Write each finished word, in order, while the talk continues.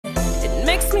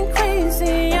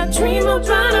dream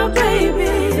about our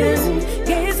babies.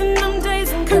 Gazing them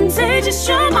days and contagious,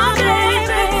 you're my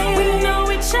baby. We know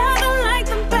each other like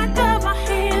the back of our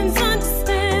hands.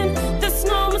 Understand, there's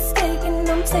no mistaking,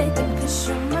 I'm taking, 'cause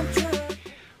you're my dream.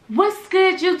 What's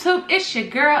good, YouTube? It's your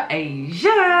girl Asia.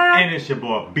 And it's your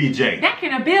boy BJ. Back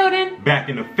in the building. Back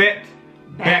in effect.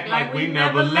 Back like we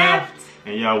never left.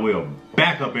 And y'all, we're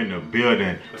back up in the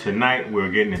building. Tonight we're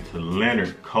getting into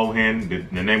Leonard Cohen.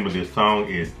 The name of this song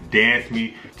is Dance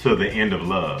Me to the End of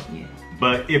Love. Yeah.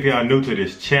 But if y'all new to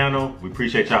this channel, we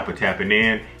appreciate y'all for tapping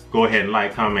in. Go ahead and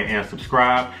like, comment, and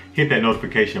subscribe. Hit that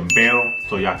notification bell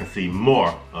so y'all can see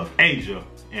more of Asia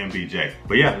and BJ.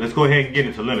 But yeah, let's go ahead and get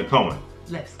into Leonard Cohen.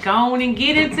 Let's go on and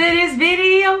get into this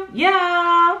video,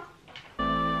 y'all.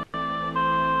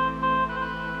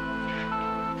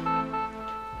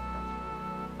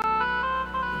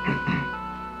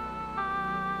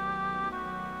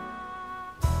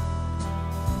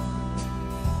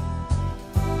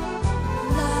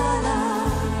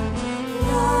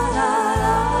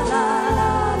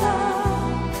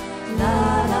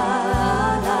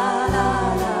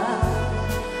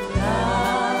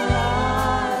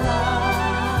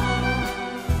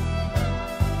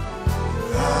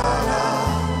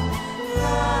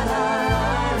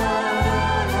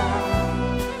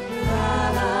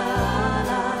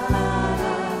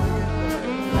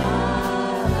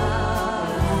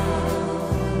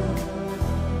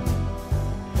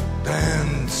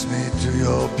 Dance me to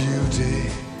your beauty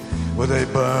with a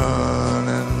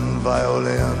burning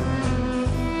violin.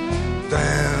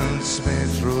 Dance me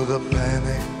through the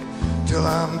panic till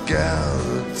I'm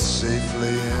gathered safely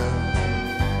in.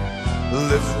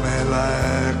 Lift me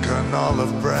like an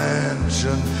olive branch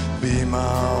and be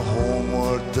my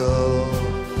homeward dove.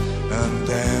 And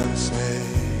dance me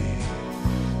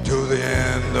to the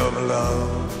end of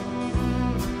love.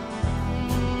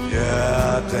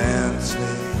 Yeah, dance me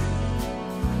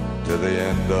to the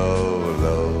end of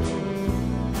love.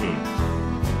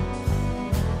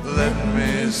 Let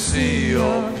me see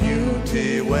your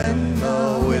beauty when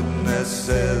the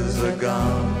witnesses are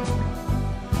gone.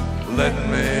 Let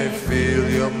me feel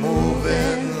you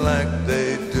moving like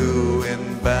they do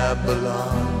in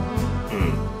Babylon.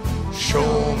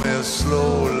 Show me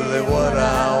slowly what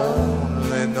I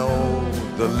only know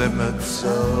the limits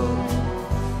of,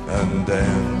 and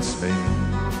dance me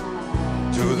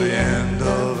to the end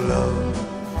of love.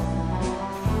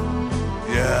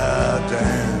 Yeah,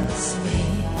 dance me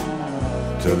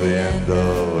to the end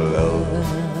of love.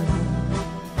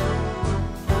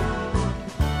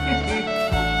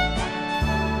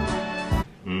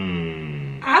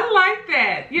 I like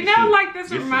that. You know, like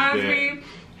this reminds me.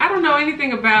 I don't know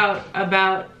anything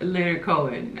about Leonard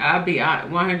Cohen. I'll be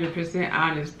 100%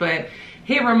 honest, but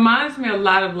he reminds me a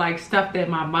lot of like stuff that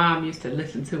my mom used to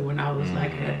listen to when I was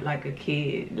like a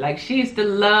kid. Like she used to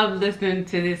love listening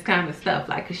to this kind of stuff.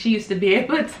 Like 'cause she used to be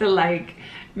able to like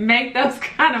make those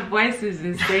kind of voices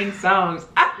and sing songs.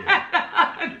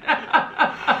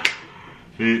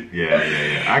 Yeah.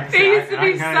 I can It used to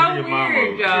be so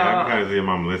weird, y'all. Yeah, I can kind of see your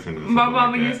mama listening to something. My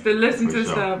mama like used to listen to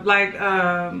sure. stuff like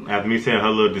after me saying her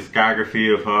little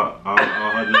discography of her all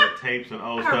her little tapes and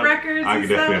old stuff, records I and could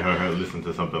definitely stuff. hear her listen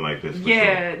to something like this.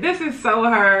 Yeah, sure. this is so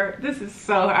her. This is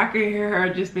so her. I could hear her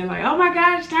just being like, "Oh my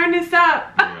gosh, turn this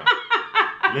up." Yeah.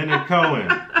 Leonard Cohen,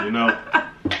 you know,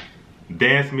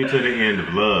 dance me to the end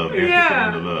of love. Dance me to the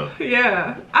end of love.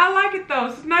 Yeah, I like it though.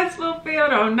 It's a nice little feel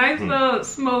though. Nice little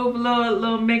smooth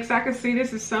little mix. I can see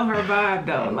this is so her vibe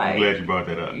though. Like, I'm glad you brought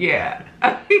that up. Yeah.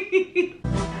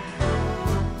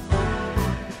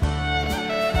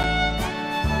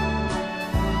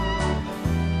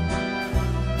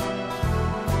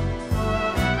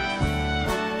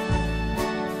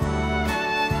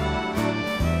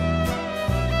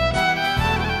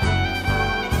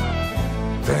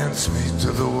 Dance me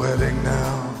to the wedding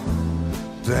now.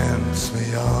 Dance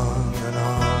me on and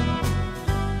on.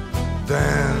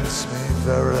 Dance me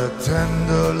very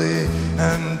tenderly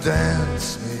and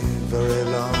dance me very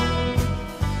long.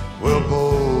 We're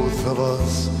both of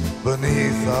us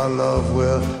beneath our love.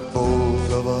 We're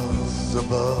both of us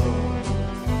above.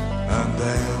 And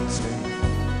dance me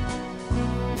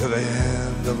to the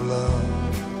end of love.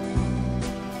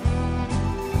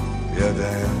 Yeah,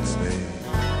 dance me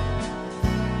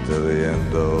to the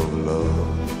end of love.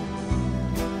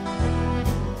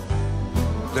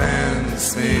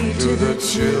 Dance me to the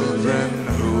children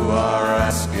who are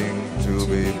asking to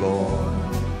be born.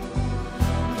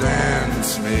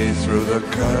 Dance me through the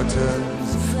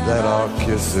curtains that our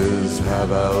kisses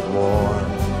have outworn.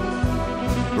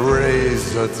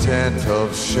 Raise a tent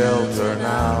of shelter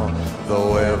now,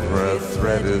 though every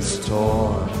thread is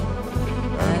torn.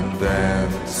 And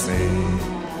dance me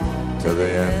to the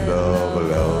end of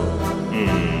love.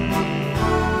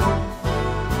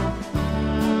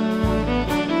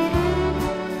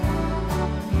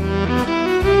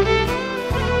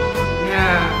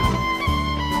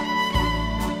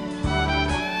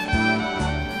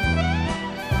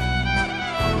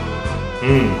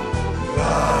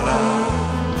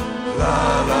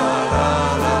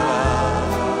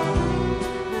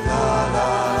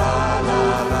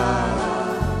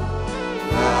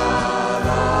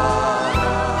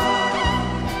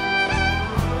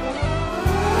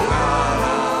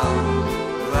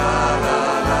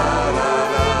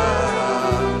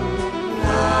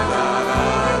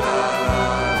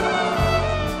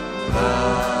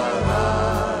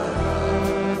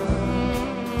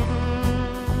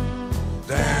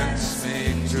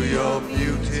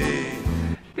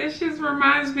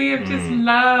 Reminds me of just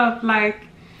love, like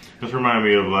just remind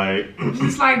me of like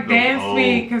just like dance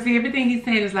me, because everything he's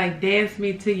saying is like dance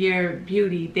me to your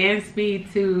beauty, dance me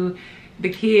to the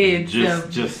kids,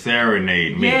 just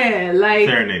serenade me, like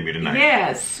serenade me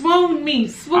tonight, swoon me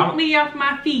off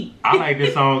my feet. I like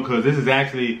this song because this is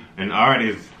actually an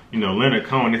artist, you know, Leonard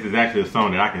Cohen. This is actually a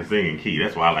song that I can sing in key.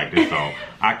 That's why I like this song.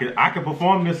 I could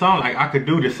perform this song, like I could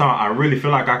do this song. I really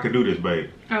feel like I could do this,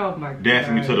 babe. Oh my god,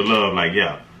 dancing me to the love, like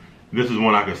this is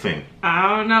one I can sing.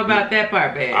 I don't know about that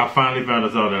part, babe. I finally found a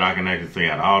song that I can actually sing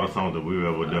out of all the songs that we've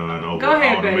ever done over Go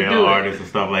ahead, all the babe, male artists and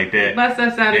stuff like that. Bust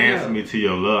us out. Dance me to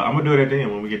your love. I'm gonna do it at the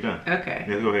end when we get done. Okay.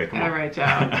 Let's go ahead. Come on. All right,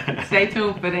 y'all. Stay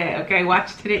tuned for that. Okay,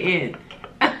 watch to the end.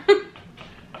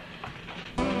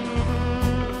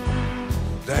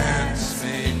 Dance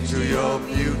me to your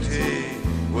beauty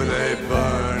with a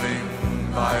burning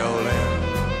violin.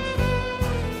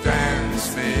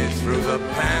 Dance me through the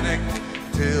panic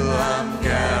till I'm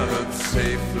gathered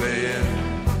safely in.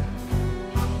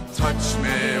 Touch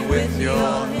me with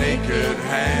your naked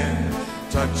hand.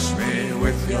 Touch me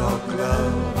with your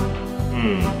glove.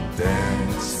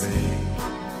 Dance me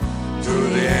to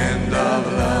the end of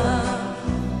love.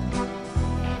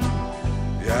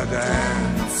 Yeah,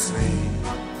 dance me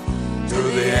to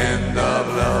the end of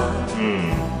love.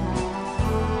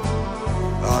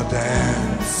 Oh,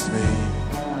 dance me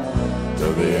to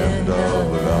the end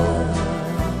of love.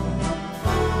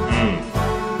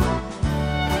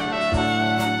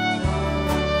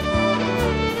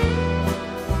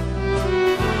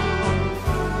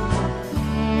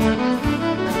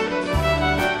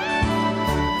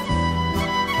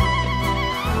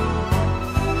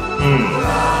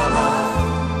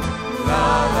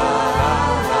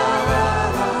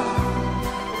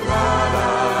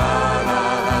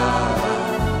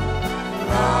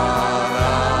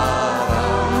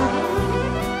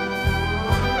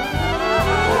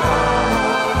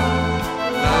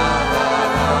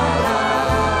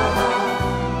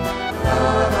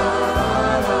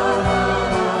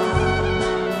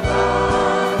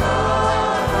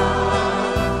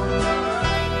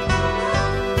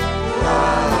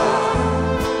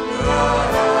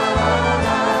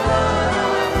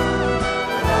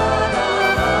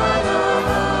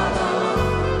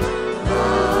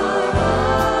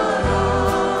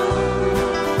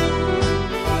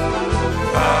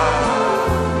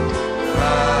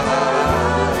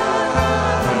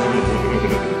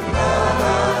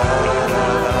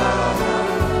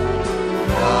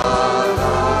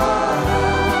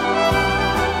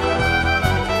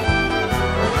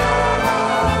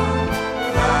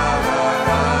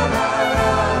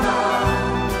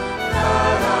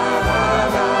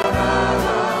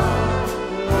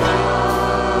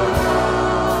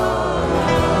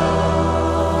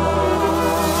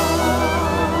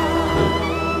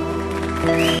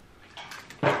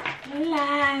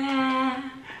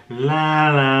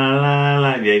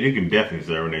 Yeah, you can definitely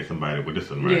serenade somebody with this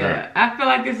one right here. I feel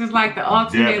like this is like the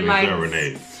ultimate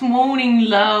like swooning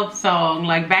love song,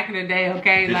 like back in the day.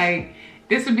 Okay, like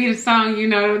this would be the song, you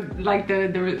know, like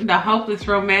the hopeless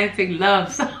romantic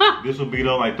love song. This would be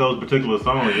like those particular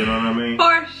songs, you know what I mean?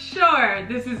 For sure,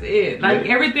 this is it. Like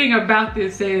everything about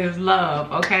this says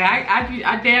love. Okay,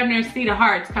 I damn near see the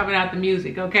hearts coming out the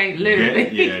music. Okay,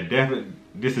 literally. Yeah, definitely.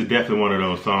 This is definitely one of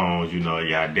those songs, you know,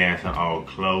 y'all dancing all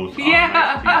close, all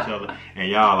next to each other, and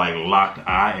y'all like locked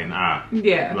eye in eye.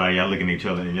 Yeah. Like y'all looking at each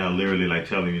other and y'all literally like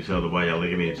telling each other while y'all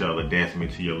looking at each other, dance me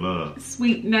to your love.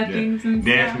 Sweet nothings and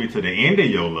dance stuff. me to the end of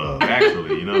your love,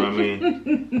 actually, you know what I mean?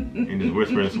 And just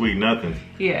whispering sweet nothings.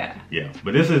 Yeah. Yeah.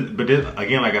 But this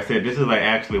again, like I said, this is like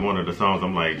actually one of the songs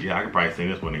I'm like, yeah, I could probably sing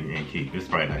this one in key. This is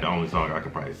probably like the only song I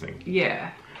could probably sing.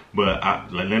 Yeah. But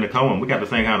like Leonard Cohen, we got the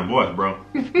same kind of voice, bro.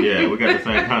 Yeah, we got the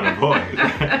same kind of voice.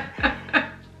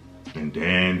 And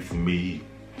dance me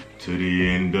To the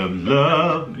end of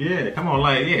love. Yeah, come on,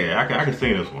 like, yeah, I can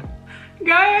sing this one.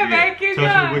 Go ahead, man, keep going.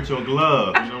 Touch me with your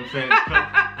glove, you know what I'm saying?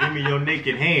 Give me your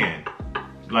naked hand.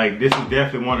 Like, this is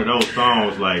definitely one of those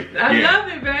songs, like, I love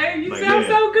it, babe. You sound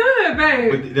so good,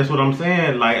 babe. But that's what I'm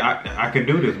saying, like, I can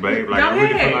do this, babe. Like, Go I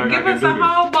really ahead, feel like give us a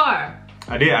whole bar.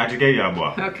 I did, I just gave y'all a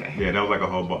bar. Okay. Yeah, that was like a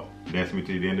whole bar. Dance me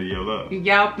to the end of your love.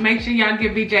 Y'all, make sure y'all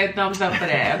give BJ a thumbs up for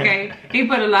that, okay? He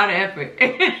put a lot of effort.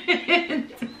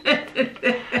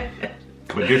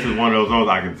 But this is one of those songs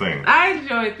I can sing. I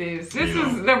enjoyed this. This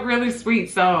is a really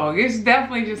sweet song. It's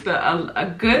definitely just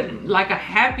a good, like a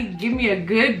happy, give me a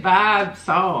good vibe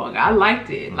song. I liked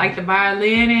it. Like the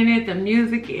violin in it, the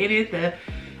music in it, the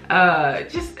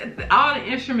just all the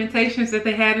instrumentations that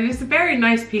they had. And it's a very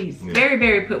nice piece. Yeah. Very,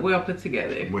 very well put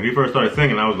together. When he first started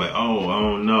singing, I was like,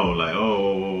 oh no, like,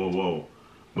 whoa.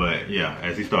 But yeah,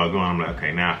 as he started going, I'm like,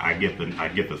 okay, now I get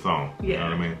the song. Yeah. You know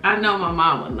what I mean? I know my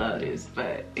mom would love this,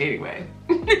 but anyway.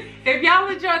 If y'all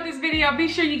enjoyed this video, be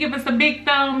sure you give us a big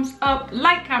thumbs up,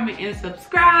 like, comment, and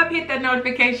subscribe. Hit that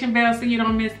notification bell so you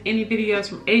don't miss any videos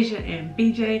from Asia and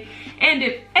BJ. And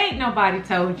if ain't nobody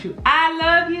told you I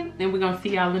love you, then we're gonna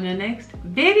see y'all in the next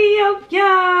video,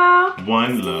 y'all.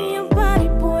 One love. Your body,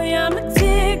 boy, I'm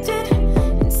addicted.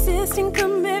 Insisting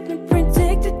commitment,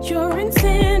 predicted your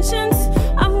intentions.